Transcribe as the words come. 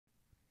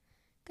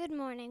Good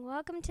morning.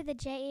 Welcome to the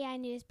JEI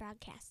News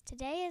broadcast.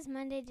 Today is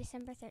Monday,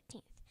 December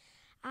 13th.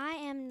 I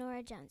am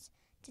Nora Jones.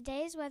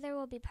 Today's weather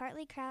will be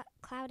partly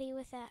cloudy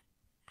with a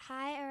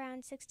high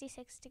around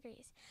 66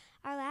 degrees.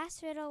 Our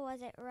last riddle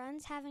was it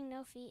runs having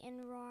no feet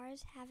and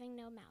roars having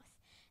no mouth.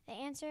 The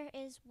answer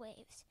is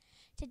waves.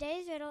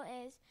 Today's riddle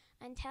is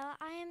until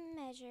I am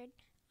measured,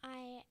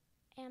 I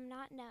am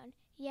not known,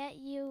 yet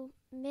you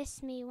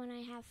miss me when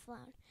I have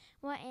flown.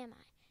 What am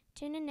I?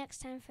 Tune in next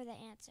time for the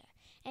answer.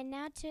 And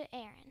now to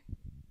Aaron.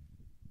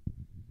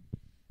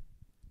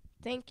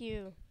 Thank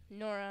you,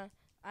 Nora.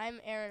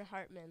 I'm Aaron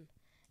Hartman.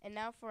 And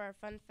now for our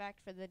fun fact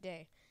for the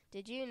day.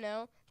 Did you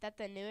know that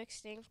the new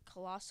extinct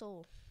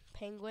colossal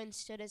penguin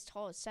stood as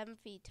tall as 7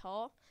 feet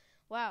tall?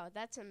 Wow,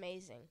 that's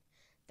amazing.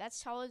 That's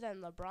taller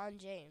than LeBron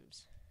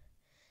James.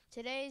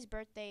 Today's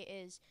birthday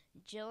is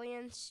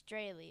Jillian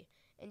Straley.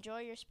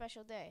 Enjoy your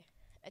special day.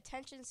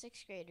 Attention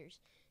 6th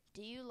graders.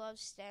 Do you love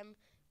STEM,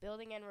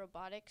 building, and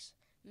robotics?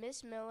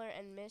 Miss Miller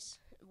and Miss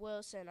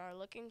Wilson are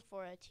looking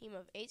for a team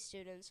of 8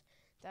 students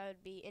that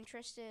would be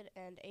interested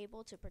and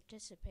able to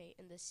participate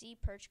in the Sea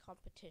Perch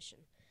competition.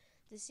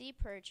 The Sea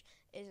Perch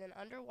is an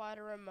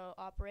underwater remote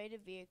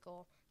operated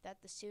vehicle that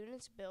the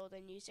students build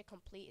and use to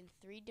complete in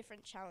 3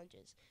 different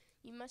challenges.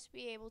 You must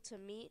be able to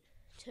meet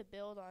to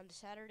build on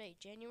Saturday,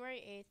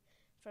 January 8th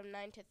from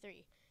 9 to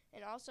 3,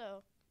 and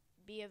also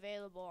be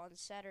available on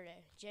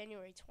Saturday,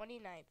 January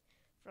 29th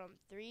from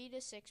 3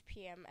 to 6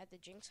 p.m. at the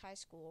Jinx High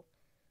School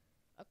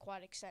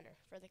Aquatic Center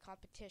for the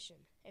competition.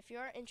 If you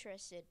are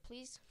interested,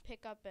 please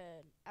pick up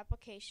an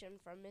application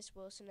from Miss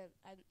Wilson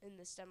in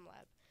the STEM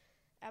lab.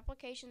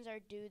 Applications are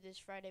due this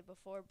Friday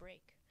before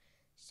break.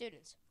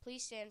 Students,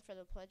 please stand for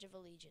the Pledge of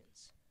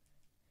Allegiance.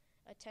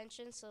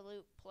 Attention,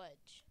 salute,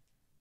 pledge.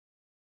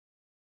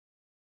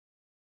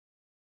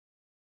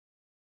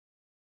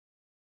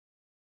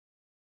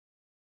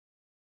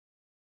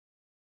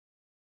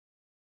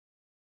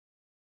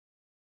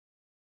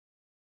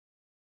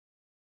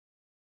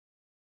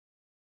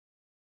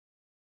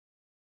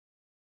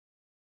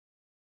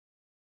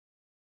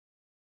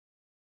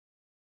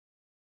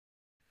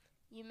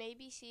 You may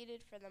be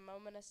seated for the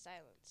moment of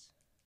silence.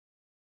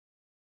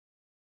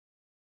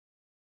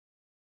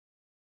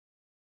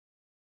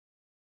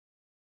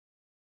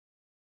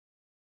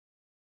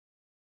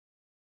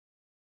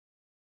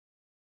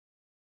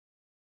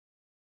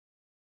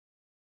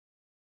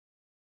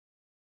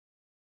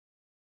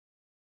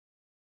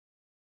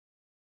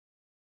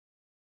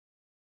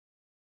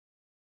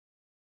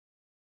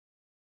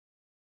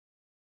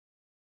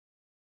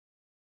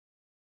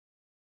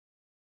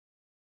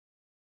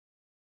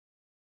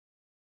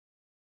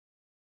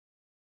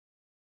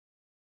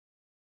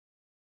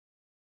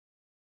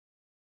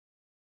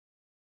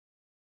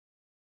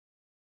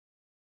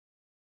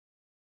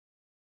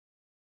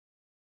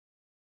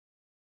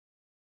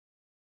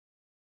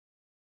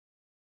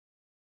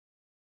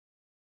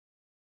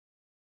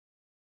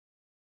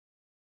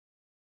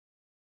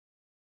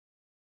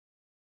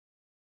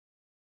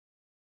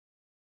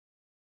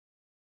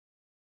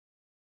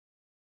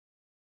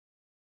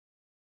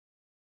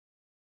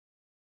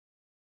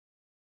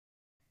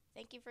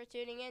 Thank you for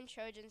tuning in,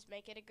 Trojans.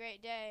 Make it a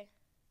great day.